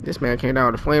 This man came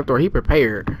down with a flamethrower. He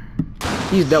prepared.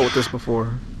 He's dealt with this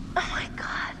before. Oh my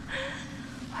god.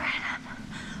 Alright,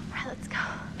 let's go.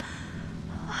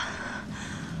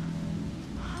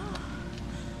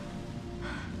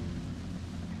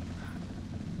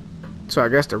 So I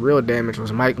guess the real damage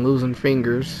was Mike losing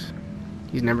fingers.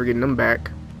 He's never getting them back.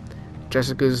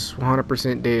 Jessica's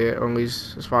 100% dead, or at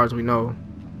least as far as we know,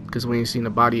 because we ain't seen the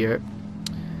body yet.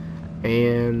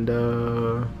 And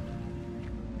a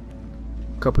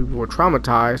couple people were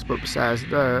traumatized, but besides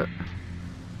that,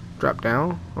 drop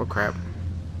down. Oh crap!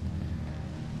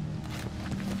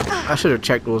 I should have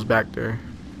checked what was back there.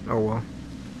 Oh well.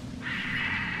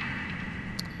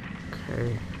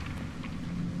 Okay.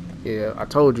 Yeah, I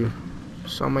told you.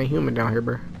 Some ain't human down here,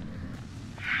 bro.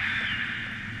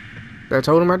 That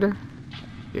told him right there?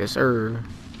 Yes, sir.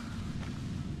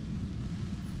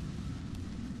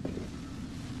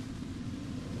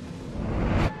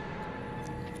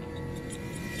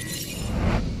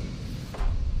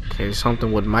 Okay,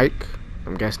 something with Mike.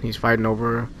 I'm guessing he's fighting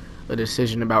over a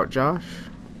decision about Josh.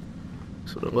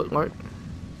 That's what it looked like.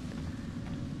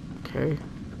 Okay.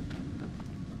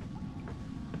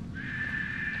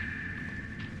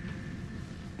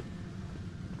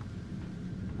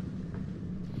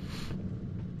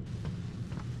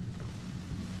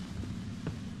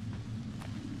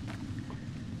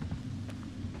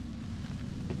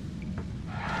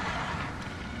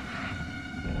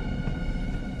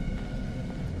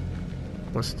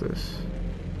 What's this?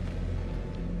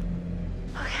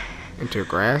 Okay. Into your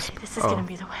grasp? This is gonna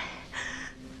be the way.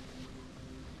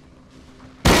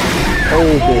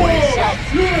 Oh boy.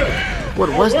 What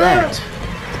was that?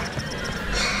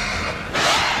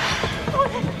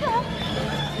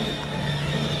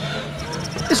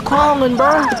 It's crawling,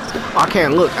 bro. Oh, I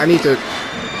can't look. I need to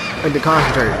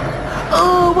concentrate.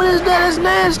 Oh, what is that? It's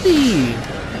nasty.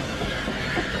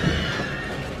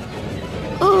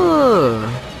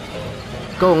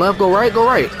 Go left, go right, go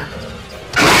right.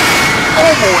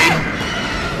 Oh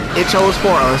boy. It chose for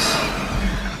us.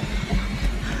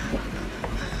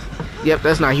 Yep,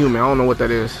 that's not human. I don't know what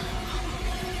that is.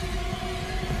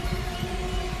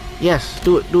 Yes,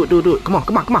 do it, do it, do it, do it. Come on,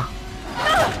 come on, come on.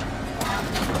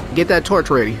 Get that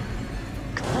torch ready.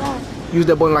 Use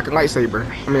that button like a lightsaber.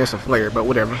 I mean, it's a flare, but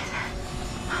whatever.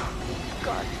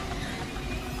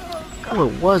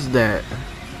 What was that?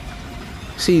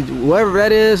 See, whoever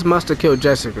that is must have killed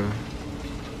Jessica.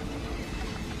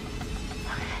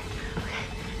 Okay,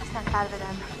 snap out of it,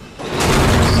 Em.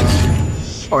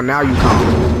 Oh, now you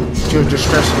come. She was just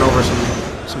stressing over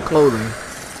some clothing.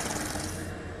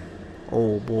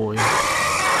 Oh boy.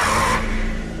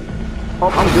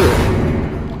 Oh, I'm good.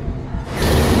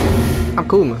 I'm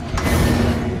cool.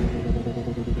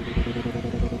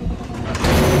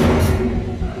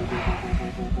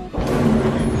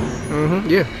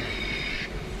 Yeah.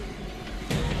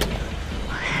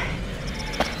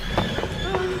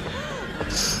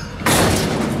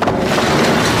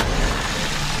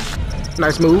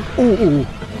 Nice move. Ooh.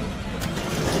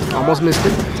 Almost missed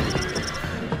it.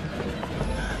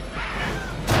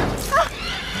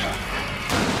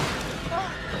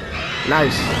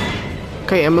 Nice.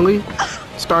 Okay, Emily.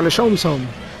 Starting to show me something.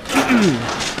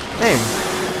 Damn.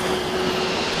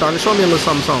 Starting to show me a little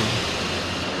something.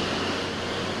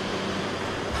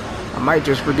 I might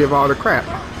just forgive all the crap.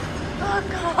 Oh,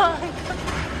 God.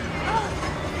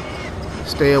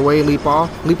 Stay away, leap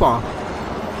off. Leap off.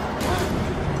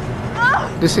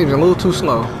 This seems a little too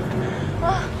slow.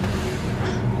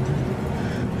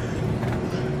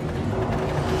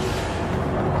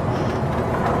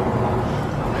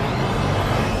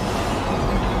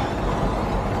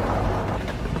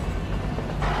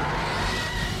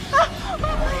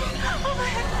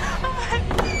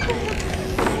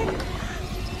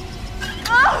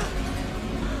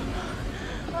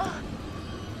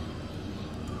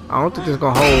 I don't think it's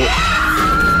gonna hold.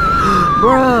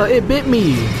 Bruh, it bit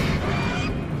me.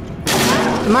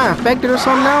 Am I infected or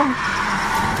something now?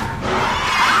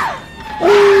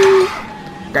 Ooh.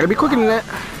 Gotta be quicker than that.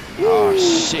 Oh,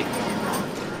 shit.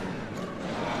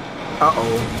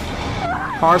 Uh-oh.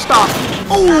 Hard stop.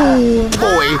 Oh,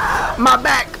 boy. My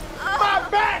back. My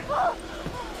back!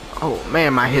 Oh,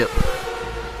 man, my hip.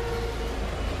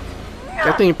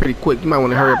 That thing pretty quick. You might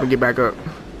want to hurry up and get back up.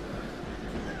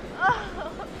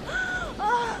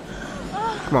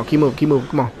 Come on, keep moving,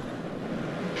 come on.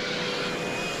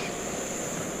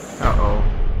 Uh-oh.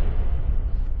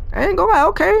 I ain't gonna lie,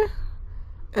 okay.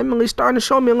 Emily's starting to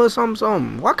show me a little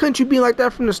something. Why couldn't you be like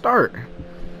that from the start?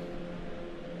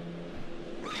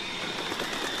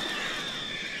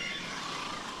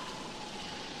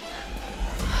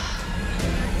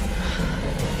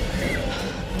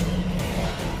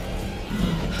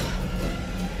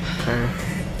 Okay.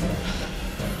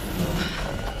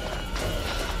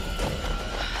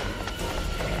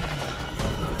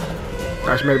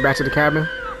 She made it back to the cabin.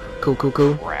 Cool.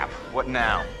 Crap. What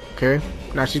now? Okay.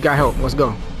 Now she's got help. Let's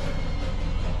go.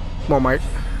 Come on, Mike.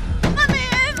 Let me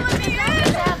in! Let me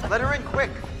in! Let her in quick.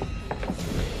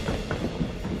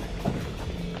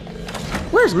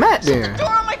 Where's Matt Shut then? the door!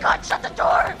 Oh my God! Shut the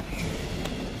door!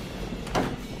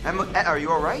 Emma, are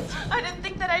you all right? I didn't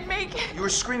think that I'd make it. You were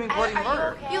screaming bloody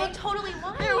murder. You look totally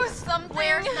fine. There was something.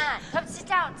 Where's Matt? Come sit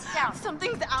down. Sit down.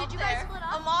 Something's out Did you there. guys split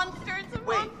up? A monster. It's a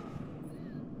Wait. monster.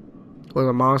 Was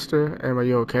a monster? Am, are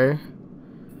you okay?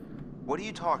 What are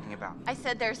you talking about? I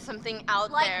said there's something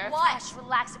out Like there. what?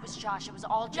 Relax, it was Josh. It was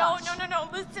all Josh. No.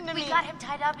 Listen to me. We got him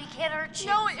tied up. He can't hurt you.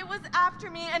 No, it was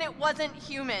after me and it wasn't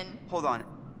human. Hold on.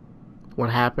 What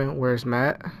happened? Where's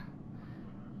Matt?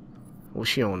 Well,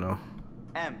 she don't know.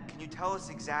 Em, can you tell us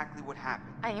exactly what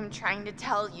happened? I am trying to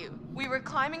tell you. We were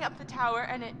climbing up the tower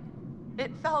and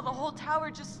it fell. The whole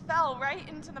tower just fell right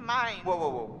into the mine.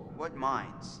 Whoa. What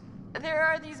mines? There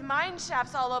are these mine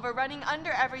shafts all over, running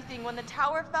under everything. When the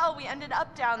tower fell, we ended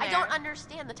up down there. I don't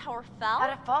understand. The tower fell?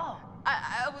 How'd it fall?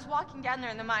 I was walking down there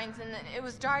in the mines, and it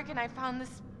was dark, and I found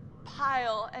this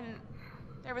pile, and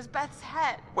there was Beth's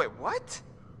head. Wait, what?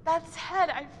 Beth's head,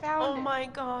 I found it. Oh my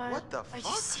God. What the Are fuck?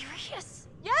 you serious?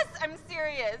 Yes, I'm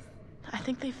serious. I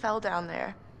think they fell down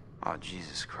there. Oh,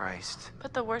 Jesus Christ.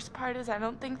 But the worst part is I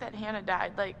don't think that Hannah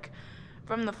died, like,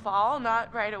 from the fall,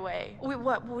 not right away. Wait,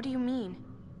 what do you mean?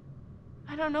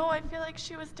 I don't know, I feel like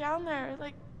she was down there,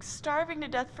 like, starving to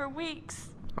death for weeks.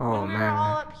 Oh, and we were man.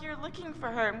 all up here looking for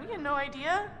her, and we had no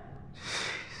idea.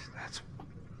 That's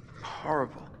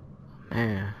horrible.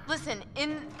 Man. Listen,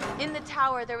 in the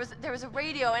tower there was a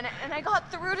radio, and I got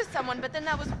through to someone, but then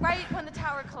that was right when the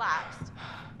tower collapsed.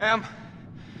 Em,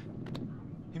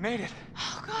 you made it.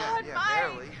 Oh God, Yeah, Mike.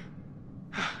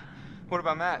 barely. What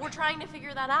about Matt? We're trying to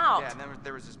figure that out. Yeah, and then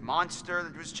there was this monster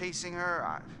that was chasing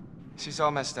her. She's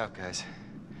all messed up, guys.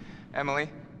 Emily?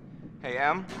 Hey,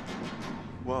 Em?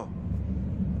 Whoa.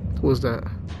 Who was that?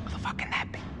 Who the fuck can that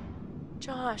be?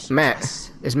 Josh.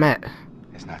 Matt. It's Matt.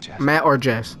 It's not Jess. Matt or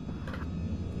Jess?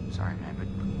 Sorry, man, but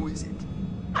who is it?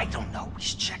 I don't know. We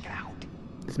should check it out.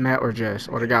 It's Matt or Jess,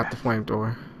 or the guy with the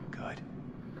flamethrower. Good.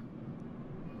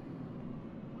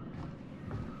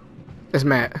 It's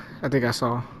Matt. I think I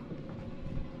saw.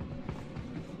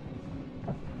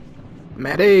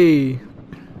 Matty!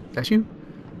 That's you?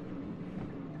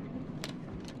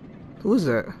 Who is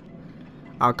that?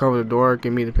 I'll cover the door,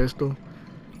 give me the pistol.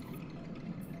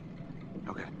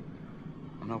 Okay.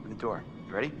 I'm gonna open the door.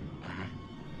 You ready?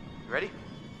 You ready?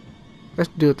 Let's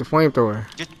do it with the flamethrower.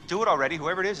 Just do it already.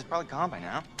 Whoever it is probably gone by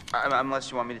now.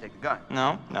 Unless you want me to take the gun.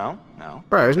 No.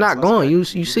 Bro, it's not going. You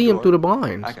see him through the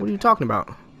blinds. I can- What are you talking about?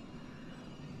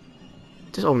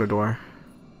 Just open the door.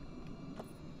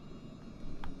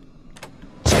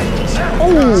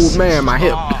 Oh man, my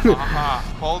hip.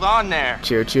 Hold on there.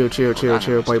 Chill,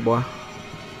 playboy.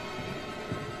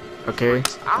 Okay.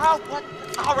 Oh, what?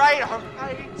 All right.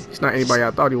 He's not anybody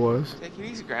I thought he was. Take it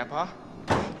easy, Grandpa.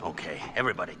 Okay,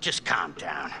 everybody, just calm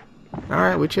down.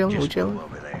 Alright, we chilling, Just move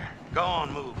over there. Go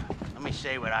on, move. Let me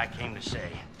say what I came to say.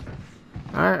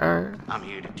 Alright. I'm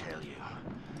here to tell you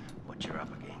what you're up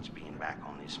against being back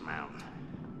on this mountain.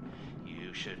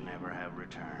 You should never have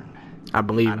returned. I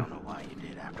believe I you. don't know why you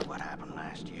did after what happened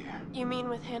last year. You mean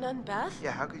with Hannah and Beth?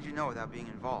 Yeah, how could you know without being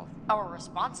involved? Or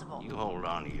responsible? You hold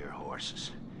on to your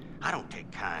horses. I don't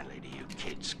take kindly to you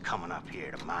kids coming up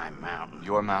here to my mountain.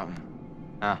 Your mountain.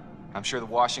 Huh. I'm sure the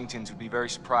Washingtons would be very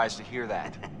surprised to hear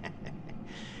that.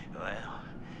 Well,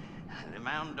 the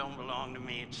mountain don't belong to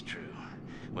me, it's true.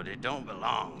 But it don't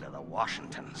belong to the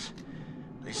Washingtons.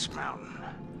 This mountain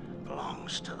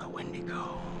belongs to the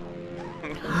Wendigo.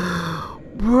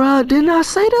 Bruh, didn't I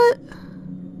say that?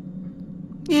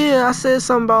 Yeah, I said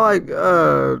something about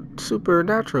like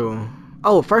supernatural.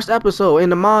 Oh, first episode in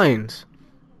the mines.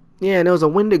 Yeah, and there was a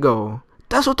Wendigo.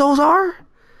 That's what those are?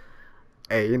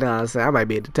 Hey, you know what I'm saying? I might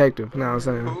be a detective, you know what I'm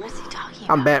saying? What is he talking about?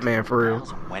 I'm Batman for real.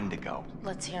 It's a Wendigo.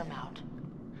 Let's hear him out.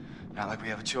 Not like we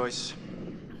have a choice.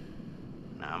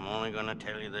 Now, I'm only gonna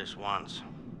tell you this once.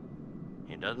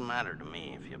 It doesn't matter to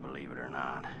me if you believe it or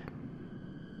not.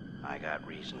 I got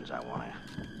reasons I wanna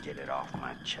get it off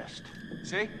my chest.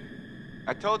 See?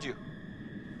 I told you.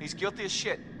 He's guilty as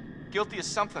shit. Guilty as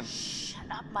something. Shut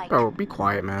up, Mike. Bro, be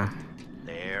quiet, man.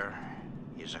 There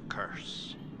is a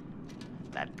curse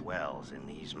that dwells in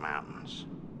these mountains.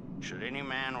 Should any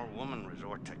man or woman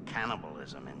resort to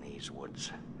cannibalism in these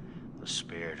woods, the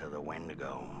spirit of the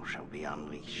Wendigo shall be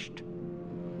unleashed.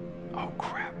 Oh,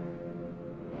 crap.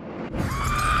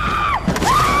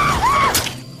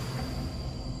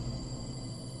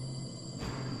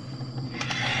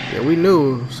 Yeah, we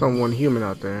knew someone human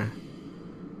out there.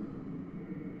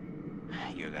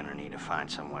 You're gonna need to find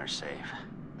somewhere safe.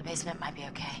 The basement might be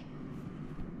okay.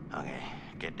 Okay,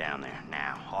 Get down there,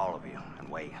 now, all of you, and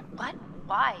wait. What?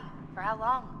 Why? For how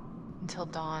long? Until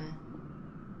dawn.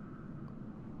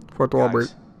 Fourth wall break.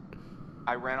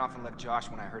 I ran off and left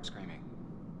Josh when I heard screaming.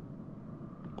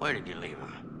 Where did you leave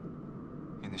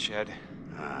him? In the shed.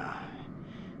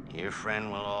 Your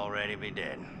friend will already be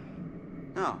dead.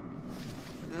 No,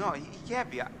 he can't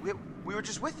be. We were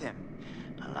just with him.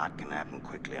 A lot can happen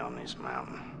quickly on this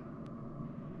mountain.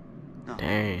 No.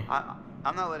 Dang.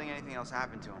 I'm not letting anything else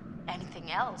happen to him.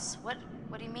 Anything else? What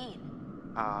do you mean?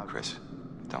 Chris,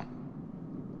 don't.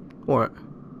 What?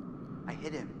 I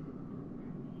hit him.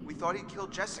 We thought he'd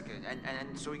killed Jessica,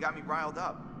 and so he got me riled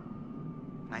up.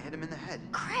 And I hit him in the head.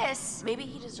 Chris! Maybe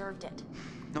he deserved it.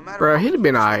 No matter Bro, what, he'd have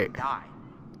been alright. die.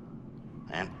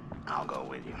 And I'll go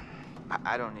with you.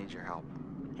 I don't need your help.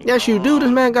 Yes, you do.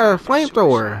 This man got a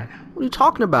flamethrower. What are you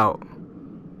talking about?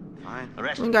 Fine.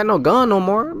 You ain't got no gun no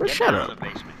more. But Get shut down to up. the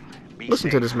basement. Be Listen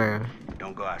to safe. this man.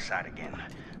 Don't go outside again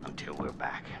until we're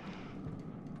back.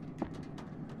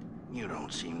 You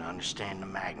don't seem to understand the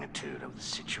magnitude of the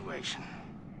situation.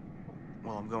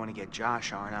 Well, I'm going to get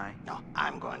Josh, aren't I? No,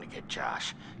 I'm going to get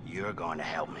Josh. You're going to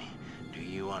help me. Do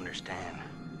you understand?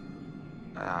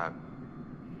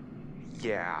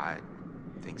 Yeah, I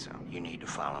think so. You need to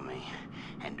follow me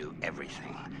and do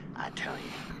everything I tell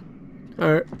you.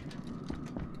 Alright.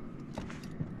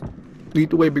 Lead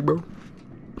the way, big bro.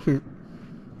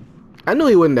 I knew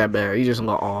he wasn't that bad. He just a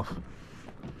little off.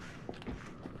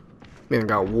 Man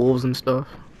got wolves and stuff.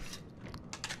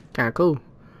 Kinda cool.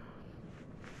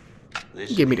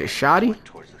 This You give me the shotty?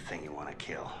 towards the thing you want to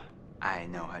kill. I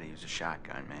know how to use a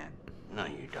shotgun, man. No,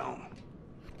 you don't.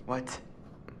 What?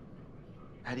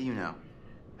 How do you know?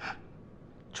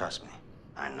 Trust me,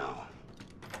 I know.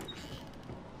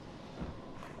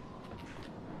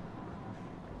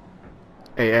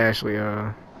 Hey Ashley,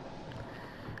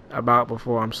 about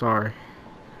before, I'm sorry.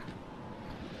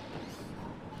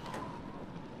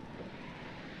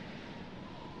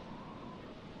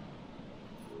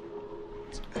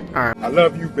 Alright. I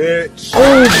love you, bitch.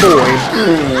 Oh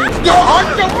boy. Yo,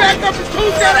 arch your back up and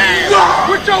shoot that ass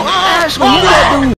with your arms. Ashley, you that dude.